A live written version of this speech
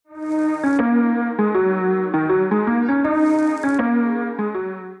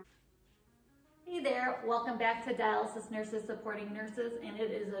dialysis nurses supporting nurses, and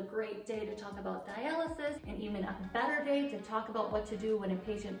it is a great day to talk about dialysis, and even a better day to talk about what to do when a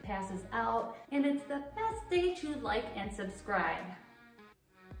patient passes out, and it's the best day to like and subscribe.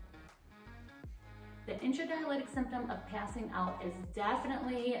 The intradialytic symptom of passing out is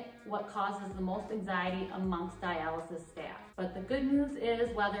definitely what causes the most anxiety amongst dialysis staff. But the good news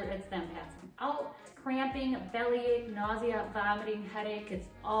is, whether it's them passing out, cramping, bellyache, nausea, vomiting, headache, it's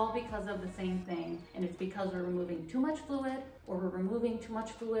all because of the same thing. And it's because we're removing too much fluid, or we're removing too much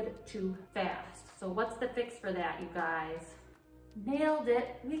fluid too fast. So what's the fix for that, you guys? Nailed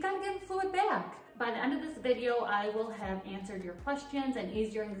it. We gotta get the fluid back. By the end of this video, I will have answered your questions and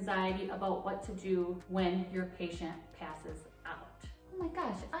eased your anxiety about what to do when your patient passes out. Oh my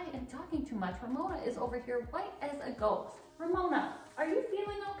gosh, I am talking too much. Ramona is over here white as a ghost. Ramona, are you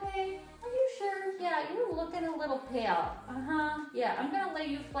feeling okay? Are you sure? Yeah, you're looking a little pale. Yeah, I'm gonna lay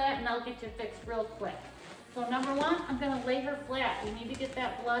you flat and I'll get you fixed real quick. So number one, I'm gonna lay her flat. We need to get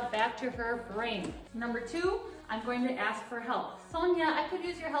that blood back to her brain. Number two, I'm going to ask for help. Sonia, I could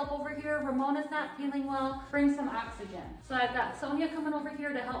use your help over here. Ramona's not feeling well. Bring some oxygen. So I've got Sonia coming over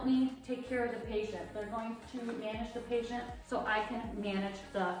here to help me take care of the patient. They're going to manage the patient so I can manage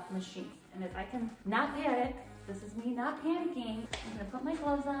the machine. And if I can not panic, this is me not panicking, I'm gonna put my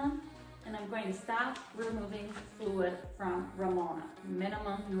gloves on and I'm going to stop removing fluid from Ramona.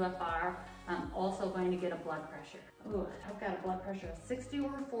 Minimum UFR. I'm also going to get a blood pressure. Ooh, I've got a blood pressure of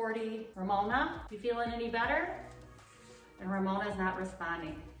 60/40. Ramona, you feeling any better? And Ramona's not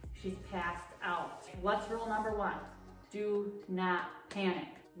responding. She's passed out. What's rule number one? Do not panic.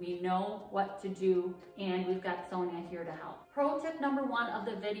 We know what to do, and we've got Sonia here to help. Pro tip number one of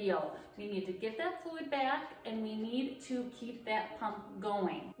the video, we need to get that fluid back and we need to keep that pump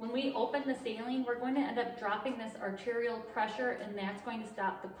going. When we open the saline, we're going to end up dropping this arterial pressure, and that's going to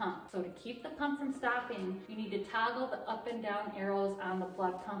stop the pump. So to keep the pump from stopping, you need to toggle the up and down arrows on the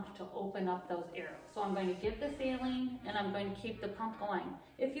blood pump to open up those arrows. So I'm going to give the saline and I'm going to keep the pump going.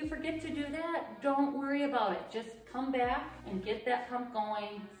 If you forget to do that, don't worry about it. Just come back and get that pump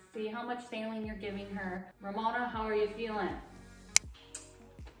going. See how much saline you're giving her. Ramona, how are you feeling?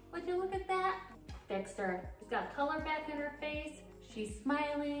 Would you look at that? Fixed her. She's got color back in her face. She's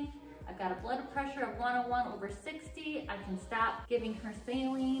smiling. I've got a blood pressure of 101/60. I can stop giving her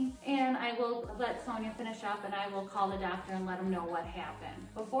saline, and I will let Sonia finish up, and I will call the doctor and let him know what happened.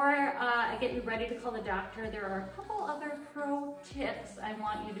 Before I get you ready to call the doctor, there are a couple other pro tips I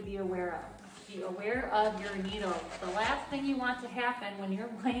want you to be aware of. Be aware of your needles. The last thing you want to happen when you're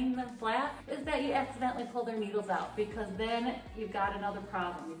laying them flat is that you accidentally pull their needles out, because then you've got another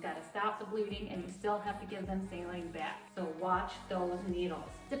problem. You've got to stop the bleeding and you still have to give them saline back. So watch those needles.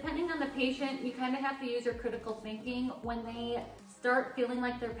 Depending on the patient, you kind of have to use your critical thinking. When they start feeling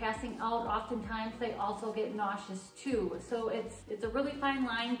like they're passing out, oftentimes they also get nauseous too. So it's a really fine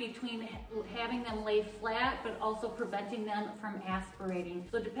line between having them lay flat but also preventing them from aspirating.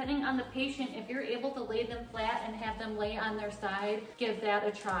 So depending on the patient, if you're able to lay them flat and have them lay on their side, give that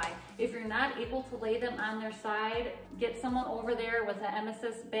a try. If you're not able to lay them on their side, get someone over there with an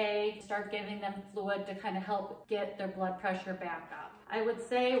emesis bag, start giving them fluid to kind of help get their blood pressure back up. I would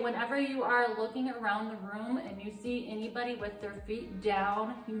say whenever you are looking around the room and you see anybody with their feet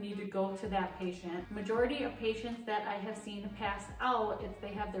down, you need to go to that patient. Majority of patients that I have seen pass out, it's they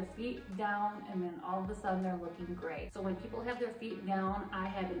have their feet down and then all of a sudden they're looking great. So when people have their feet down, I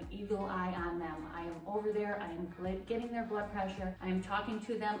have an eagle eye on them. I am over there, I am getting their blood pressure. I am talking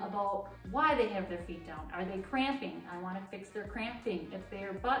to them about why they have their feet down. Are they cramping? I want to fix their cramping. If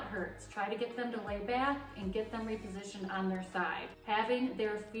their butt hurts, try to get them to lay back and get them repositioned on their side. Having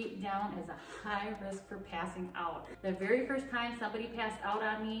their feet down is a high risk for passing out. The very first time somebody passed out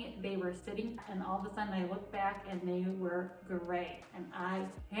on me, they were sitting and all of a sudden I looked back and they were gray and I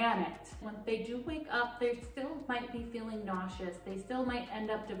panicked. When they do wake up, they still might be feeling nauseous. They still might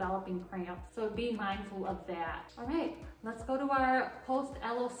end up developing cramps. So be mindful of that. All right, let's go to our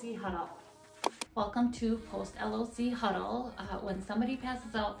post-LOC huddle. Welcome to post-LOC huddle. When somebody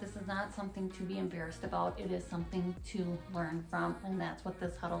passes out, this is not something to be embarrassed about. It is something to learn from, and that's what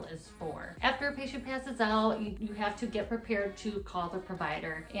this huddle is for. After a patient passes out, you have to get prepared to call the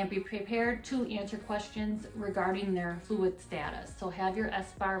provider and be prepared to answer questions regarding their fluid status. So have your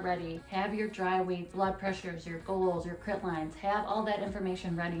S-bar ready, have your dry weights, blood pressures, your goals, your crit lines, have all that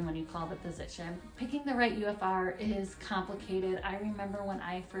information ready when you call the physician. Picking the right UFR is complicated. I remember when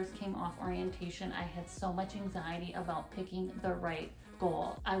I first came off orientation, I had so much anxiety about picking the right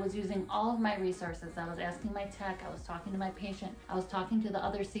goal. I was using all of my resources. I was asking my tech, I was talking to my patient, I was talking to the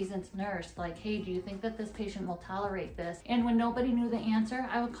other seasoned nurse, like, hey, do you think that this patient will tolerate this? And when nobody knew the answer,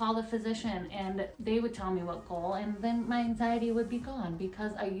 I would call the physician and they would tell me what goal, and then my anxiety would be gone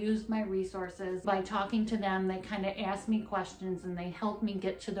because I used my resources. By talking to them, they kind of asked me questions and they helped me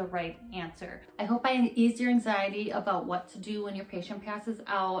get to the right answer. I hope I eased your anxiety about what to do when your patient passes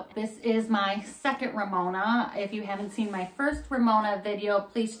out. This is my second Ramona. If you haven't seen my first Ramona video,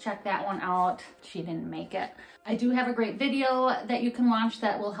 please check that one out. She didn't make it. I do have a great video that you can watch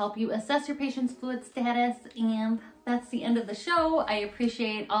that will help you assess your patient's fluid status, and that's the end of the show. I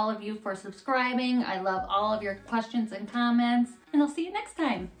appreciate all of you for subscribing. I love all of your questions and comments, and I'll see you next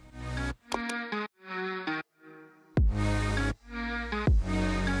time.